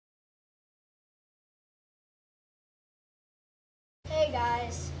Hey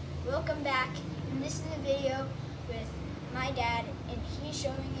guys, welcome back, and this is a video with my dad, and he's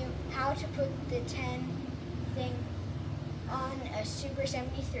showing you how to put the 10 thing on a Super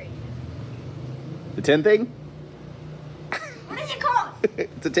 73. The 10 thing? What is it called?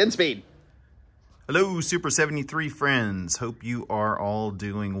 It's a 10 speed. Hello, Super 73 friends. Hope you are all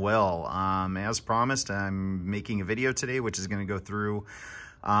doing well. As promised, I'm making a video today, which is going to go through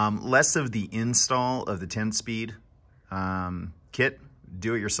less of the install of the 10 speed kit,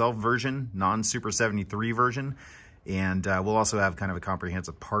 do-it-yourself version, non-Super 73 version, and we'll also have kind of a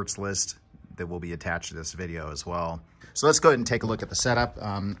comprehensive parts list that will be attached to this video as well. So let's go ahead and take a look at the setup.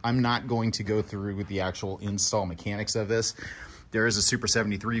 I'm not going to go through with the actual install mechanics of this. There is a Super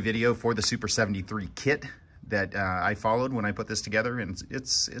 73 video for the Super 73 kit that I followed when I put this together, and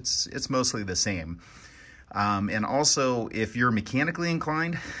it's mostly the same. And also, if you're mechanically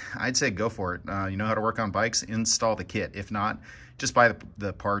inclined, I'd say go for it. You know how to work on bikes, install the kit. If not, just buy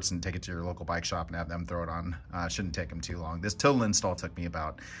the parts and take it to your local bike shop and have them throw it on. Shouldn't take them too long. This total install took me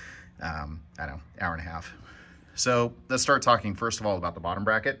about, I don't know, hour and a half. So let's start talking first of all about the bottom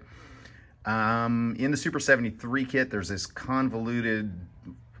bracket. In the Super 73 kit, there's this convoluted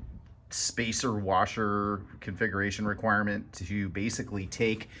spacer washer configuration requirement to basically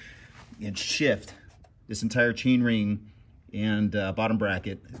take and shift this entire chainring and bottom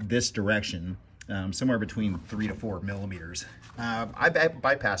bracket this direction, somewhere between 3 to 4 millimeters. I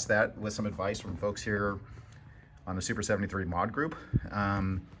bypassed that with some advice from folks here on the Super 73 mod group.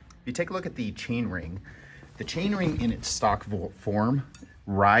 If you take a look at the chainring in its stock form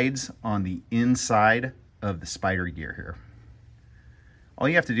rides on the inside of the spider gear here. All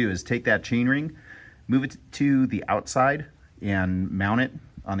you have to do is take that chainring, move it to the outside, and mount it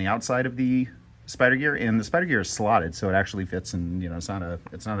on the outside of the spider gear, and the spider gear is slotted, so it actually fits, and you know, it's not a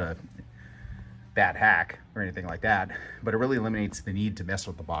bad hack or anything like that, but it really eliminates the need to mess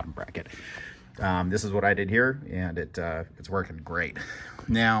with the bottom bracket. This is what I did here, and it's working great.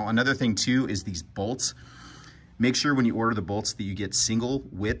 Now, another thing too is these bolts. Make sure when you order the bolts that you get single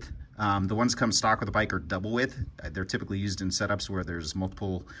width. The ones come stock with the bike are double width. They're typically used in setups where there's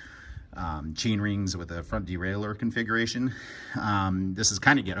multiple chain rings with a front derailleur configuration. This is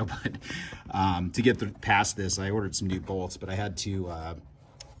kind of ghetto, but to get past this, I ordered some new bolts, but I had to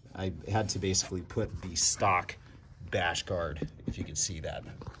basically put the stock bash guard, if you can see that,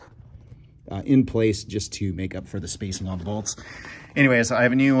 in place just to make up for the spacing on the bolts. Anyways, I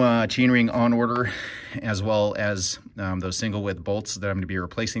have a new chainring on order, as well as those single width bolts that I'm going to be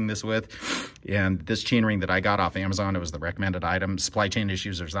replacing this with. And this chainring that I got off Amazon, it was the recommended item. Supply chain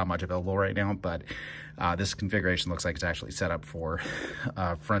issues, there's not much available right now, but this configuration looks like it's actually set up for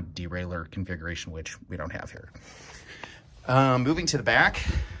front derailleur configuration, which we don't have here. Moving to the back.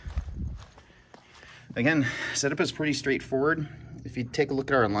 Again, setup is pretty straightforward. If you take a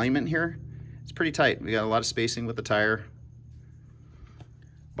look at our alignment here, it's pretty tight. We got a lot of spacing with the tire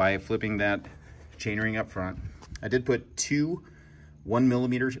by flipping that chainring up front. I did put two 1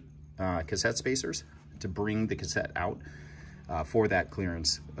 millimeter cassette spacers to bring the cassette out for that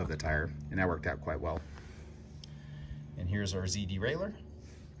clearance of the tire, and that worked out quite well. And here's our Z derailleur.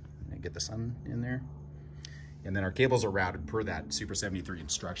 Get the sun in there. And then our cables are routed per that Super 73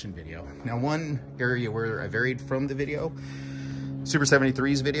 instruction video. Now, one area where I varied from the video, Super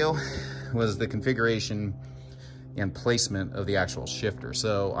 73's video, was the configuration and placement of the actual shifter.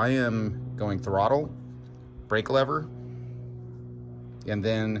 So I am going throttle, brake lever, and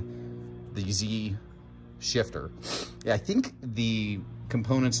then the Z shifter. Yeah, I think the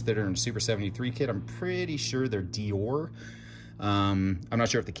components that are in Super 73 kit, I'm pretty sure they're Dior. I'm not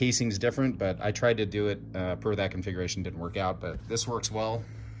sure if the casing's different, but I tried to do it per that configuration, didn't work out, but this works well.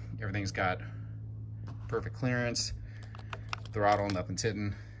 Everything's got perfect clearance, throttle, nothing's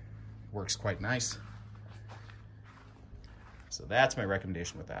hidden, works quite nice. So that's my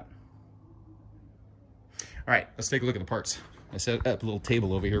recommendation with that. All right, let's take a look at the parts. I set up a little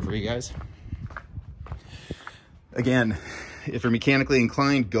table over here for you guys. Again, if you're mechanically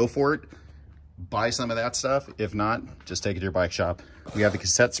inclined, go for it. Buy some of that stuff. If not, just take it to your bike shop. We have the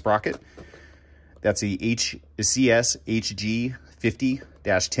cassette sprocket. That's the CS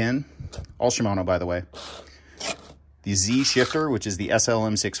HG50-10. All Shimano, by the way. The Z shifter, which is the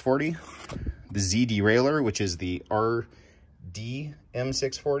SLM640. The Z derailleur, which is the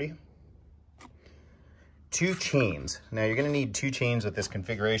RDM640. Two chains. Now, you're going to need two chains with this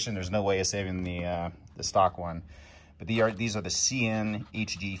configuration. There's no way of saving the stock one. But these are the CN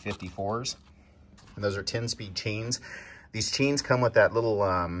HG54s. And those are 10-speed chains. These chains come with that little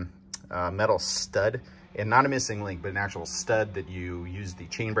metal stud, and not a missing link, but an actual stud that you use the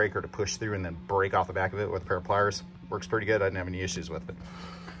chain breaker to push through and then break off the back of it with a pair of pliers. Works pretty good. I didn't have any issues with it.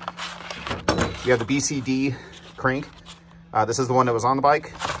 You have the BCD crank. This is the one that was on the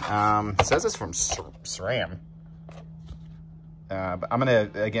bike. It says it's from SRAM. But I'm gonna,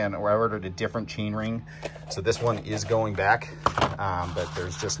 again, I ordered a different chain ring. So this one is going back, but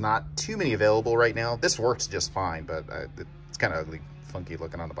there's just not too many available right now. This works just fine, but it's kind of ugly, funky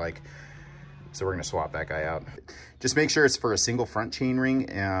looking on the bike. So we're gonna swap that guy out. Just make sure it's for a single front chain ring,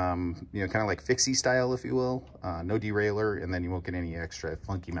 you know, kind of like fixie style, if you will. No derailleur, and then you won't get any extra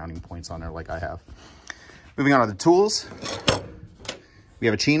funky mounting points on there like I have. Moving on to the tools. We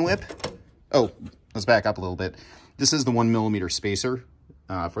have a chain whip. Oh, let's back up a little bit. This is the 1mm spacer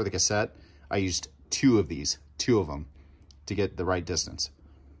for the cassette. I used two of them to get the right distance.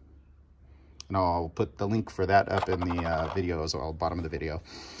 And I'll put the link for that up in the video as well, bottom of the video.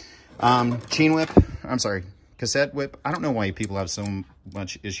 Chain whip, I'm sorry, cassette whip. I don't know why people have so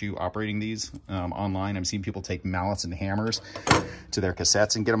much issue operating these online. I've seen people take mallets and hammers to their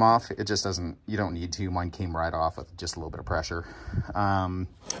cassettes and get them off. It just doesn't, you don't need to. Mine came right off with just a little bit of pressure.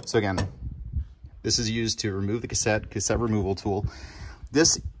 So again, this is used to remove the cassette removal tool.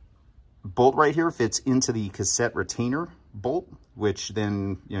 This bolt right here fits into the cassette retainer bolt, which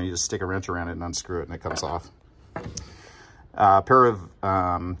then, you know, you just stick a wrench around it and unscrew it and it comes off. A pair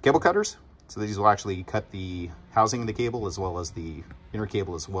of cable cutters. So these will actually cut the housing of the cable as well as the inner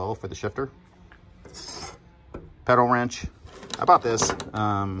cable as well for the shifter. Pedal wrench. I bought this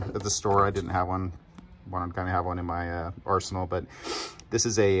at the store. I didn't have one. Wanted to kind of have one in my arsenal, but this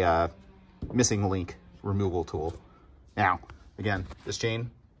is a missing link removal tool. Now, again, this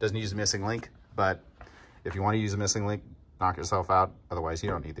chain doesn't use a missing link, but if you want to use a missing link, knock yourself out. Otherwise, you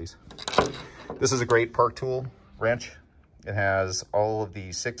don't need these. This is a great park tool wrench. It has all of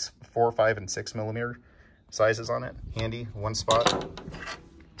the 4, 5, and 6mm sizes on it. Handy, one spot.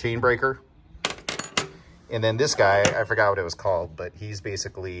 Chain breaker. And then this guy, I forgot what it was called, but he's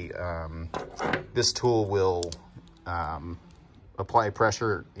basically, this tool will apply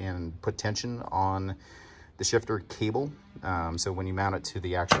pressure and put tension on the shifter cable. So when you mount it to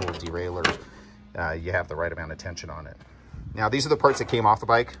the actual derailleur, you have the right amount of tension on it. Now, these are the parts that came off the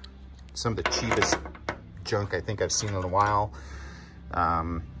bike. Some of the cheapest junk I think I've seen in a while.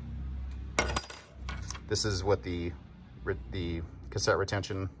 This is what the cassette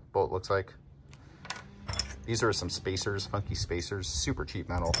retention bolt looks like. These are some spacers, funky spacers, super cheap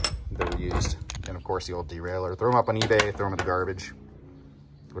metal that are used. And of course the old derailleur. Throw them up on eBay, throw them in the garbage.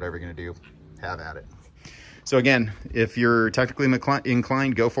 Whatever you're gonna do, have at it. So again, if you're technically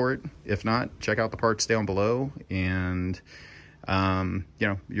inclined, go for it. If not, check out the parts down below, and you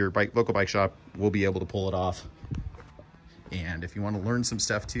know, your local bike shop will be able to pull it off. And if you want to learn some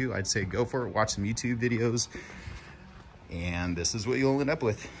stuff too, I'd say go for it. Watch some YouTube videos, and this is what you'll end up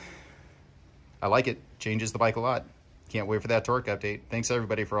with. I like it. Changes the bike a lot. Can't wait for that torque update. Thanks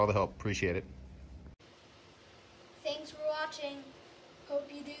everybody for all the help. Appreciate it. Thanks for watching. Hope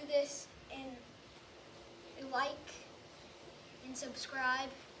you do this and like and subscribe.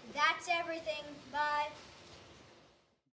 That's everything. Bye.